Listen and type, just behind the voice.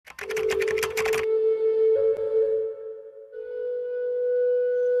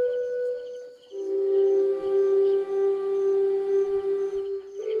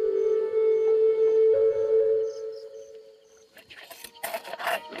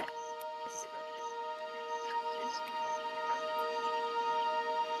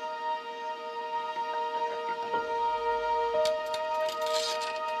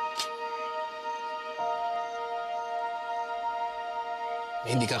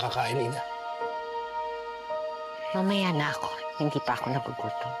hindi ka kakain, Ina. Mamaya na ako. Hindi pa ako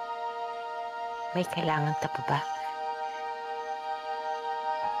nagugutom. May kailangan ka pa ba?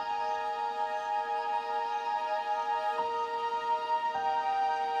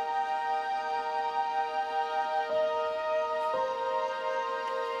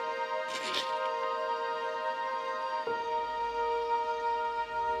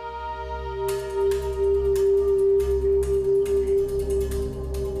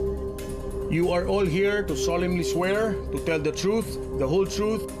 You are all here to solemnly swear to tell the truth, the whole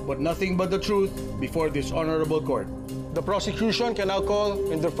truth, but nothing but the truth before this honorable court. The prosecution can now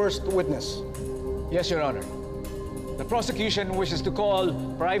call in their first witness. Yes, Your Honor. The prosecution wishes to call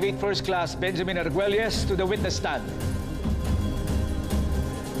Private First Class Benjamin Arguelles to the witness stand.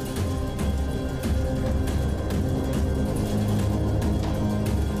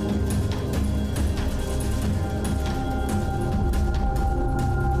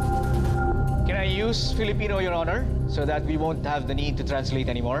 Filipino, Your Honor, so that we won't have the need to translate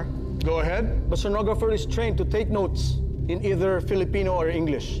anymore. Go ahead. The stenographer is trained to take notes in either Filipino or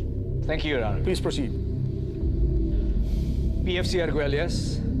English. Thank you, Your Honor. Please proceed. PFC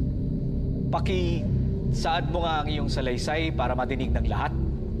Arguelles, paki-saad mo nga ang iyong salaysay para madinig ng lahat.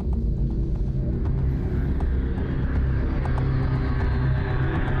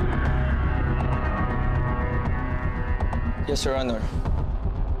 Yes, Your Honor.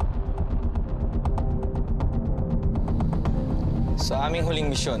 Sa aming huling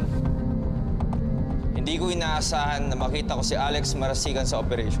misyon, hindi ko inaasahan na makita ko si Alex Marasigan sa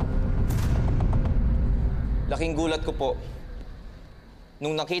operation. Laking gulat ko po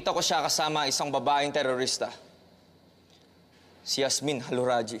nung nakita ko siya kasama isang babaeng terorista, si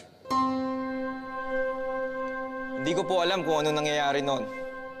Alhurajis. Hindi ko po alam kung ano nangyayari noon.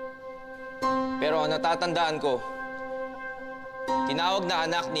 Pero ang natatandaan ko, tinawag na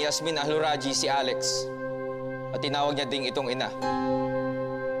anak ni Alhurajis si Alex. At tinawag niya ding itong ina.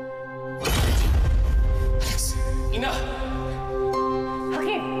 Alex! Ina!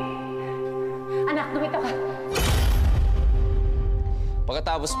 Hakim! Anak, dumito ka.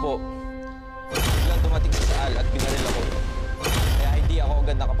 Pagkatapos po, biglang dumating si Al at binaril ako. Kaya hindi ako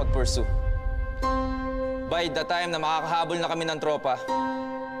agad nakapag-pursue. By the time na makakahabol na kami ng tropa,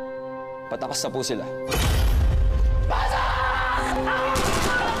 patakas na po sila.